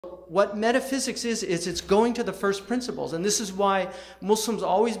what metaphysics is it's going to the first principles. And this is why Muslims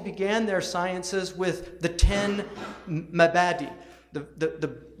always began their sciences with the 10 mabadi,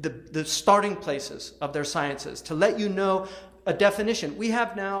 the starting places of their sciences, to let you know a definition. We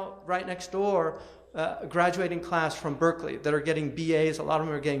have now, right next door, a graduating class from Berkeley that are getting BAs. A lot of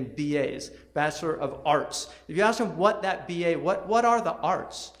them are getting BAs, Bachelor of Arts. If you ask them what that BA, what are the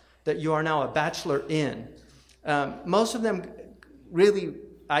arts that you are now a bachelor in? Most of them really,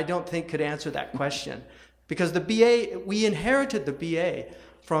 I don't think, could answer that question. Because the BA, we inherited the BA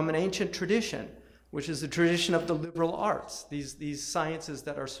from an ancient tradition, which is the tradition of the liberal arts, these sciences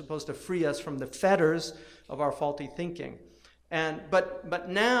that are supposed to free us from the fetters of our faulty thinking. But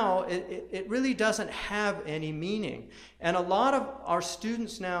now it really doesn't have any meaning. And a lot of our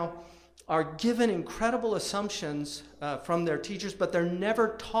students now are given incredible assumptions from their teachers, but they're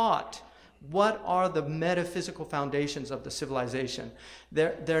never taught what are the metaphysical foundations of the civilization.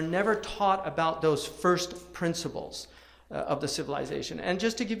 They're never taught about those first principles of the civilization. And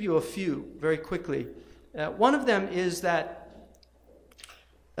just to give you a few very quickly, one of them is that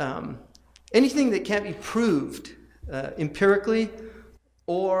anything that can't be proved empirically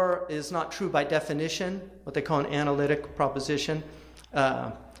or is not true by definition, what they call an analytic proposition,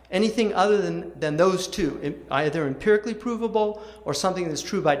 anything other than those two, either empirically provable or something that's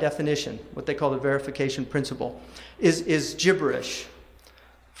true by definition, what they call the verification principle, is gibberish.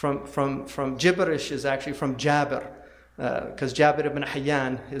 From gibberish is actually from Jabir, because Jabir ibn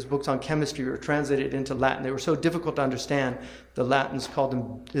Hayyan, his books on chemistry were translated into Latin. They were so difficult to understand, the Latins called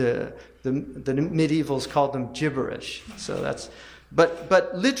them, the medievals called them gibberish. So that's,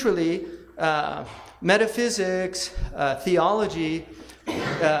 but literally, metaphysics, theology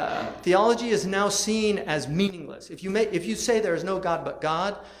is now seen as meaningless. If you say there is no God but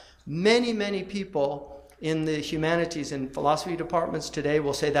God, many people in the humanities and philosophy departments today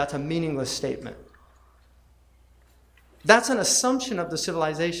will say that's a meaningless statement. That's an assumption of the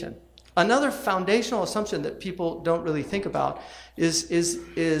civilization. Another foundational assumption that people don't really think about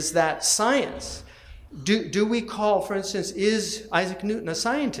is that science. Do we call, for instance, is Isaac Newton a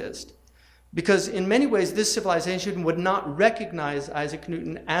scientist? Because in many ways, this civilization would not recognize Isaac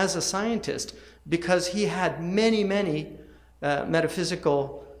Newton as a scientist because he had many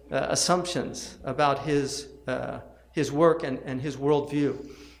metaphysical assumptions about his work and his worldview.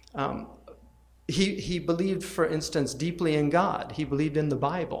 He believed, for instance, deeply in God. He believed in the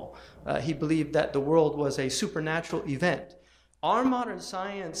Bible. He believed that the world was a supernatural event. Our modern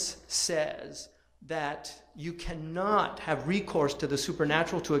science says that you cannot have recourse to the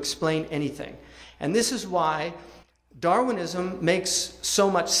supernatural to explain anything. And this is why Darwinism makes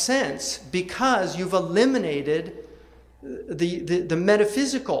so much sense, because you've eliminated the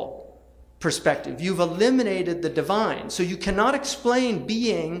metaphysical perspective. You've eliminated the divine. So you cannot explain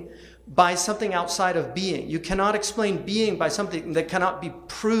being by something outside of being. You cannot explain being by something that cannot be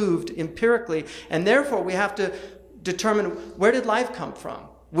proved empirically. And therefore, we have to determine, where did life come from?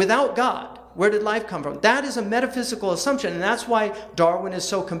 Without God, where did life come from? That is a metaphysical assumption, and that's why Darwin is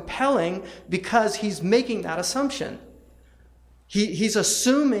so compelling, because he's making that assumption. He's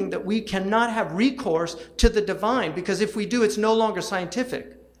assuming that we cannot have recourse to the divine, because if we do, it's no longer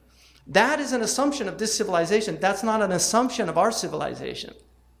scientific. That is an assumption of this civilization. That's not an assumption of our civilization.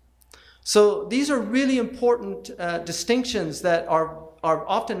 So these are really important distinctions that are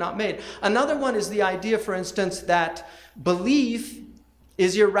often not made. Another one is the idea, for instance, that belief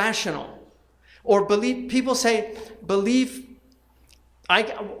is irrational. Or people say, belief,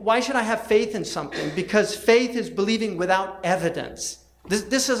 why should I have faith in something? Because faith is believing without evidence.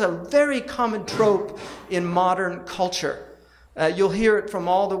 This is a very common trope in modern culture. You'll hear it from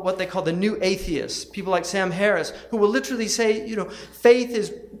all what they call the new atheists, people like Sam Harris, who will literally say, faith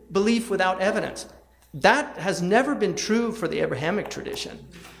is belief without evidence. That has never been true for the Abrahamic tradition.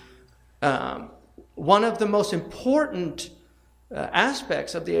 One of the most important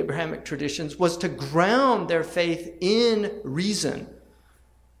aspects of the Abrahamic traditions was to ground their faith in reason.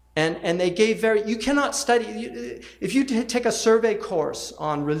 And they gave you cannot study, if you take a survey course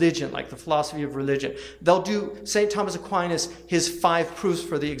on religion, like the philosophy of religion, they'll do St. Thomas Aquinas, his 5 proofs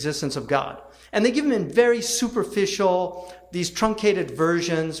for the existence of God. And they give them in very superficial, these truncated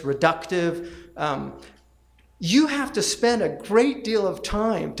versions, reductive. You have to spend a great deal of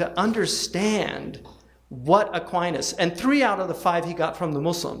time to understand what Aquinas, and 3 out of the 5 he got from the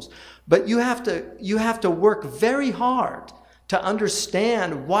Muslims. But you have to work very hard to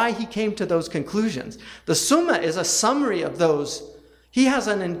understand why he came to those conclusions. The Summa is a summary of those. He has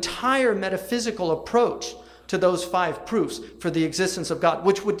an entire metaphysical approach to those 5 proofs for the existence of God,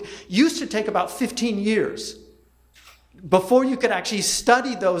 which used to take about 15 years. before you could actually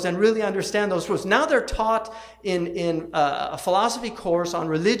study those and really understand those proofs. Now they're taught in a philosophy course on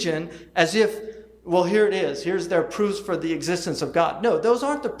religion as if, well, here it is. Here's their proofs for the existence of God. No, those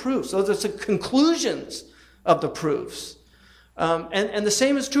aren't the proofs. Those are the conclusions of the proofs. And the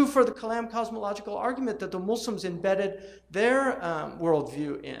same is true for the Kalam cosmological argument that the Muslims embedded their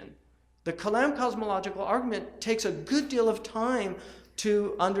worldview in. The Kalam cosmological argument takes a good deal of time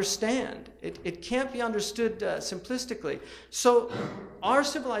to understand. It can't be understood simplistically. So our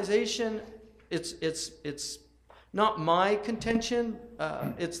civilization, it's not my contention.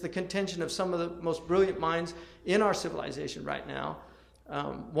 It's the contention of some of the most brilliant minds in our civilization right now.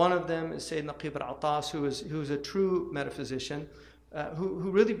 One of them is Sayyid Naqib al-Attas, who is a true metaphysician,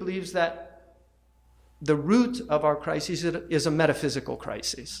 who really believes that the root of our crisis is a metaphysical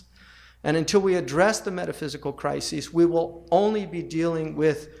crisis. And until we address the metaphysical crisis, we will only be dealing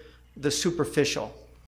with the superficial.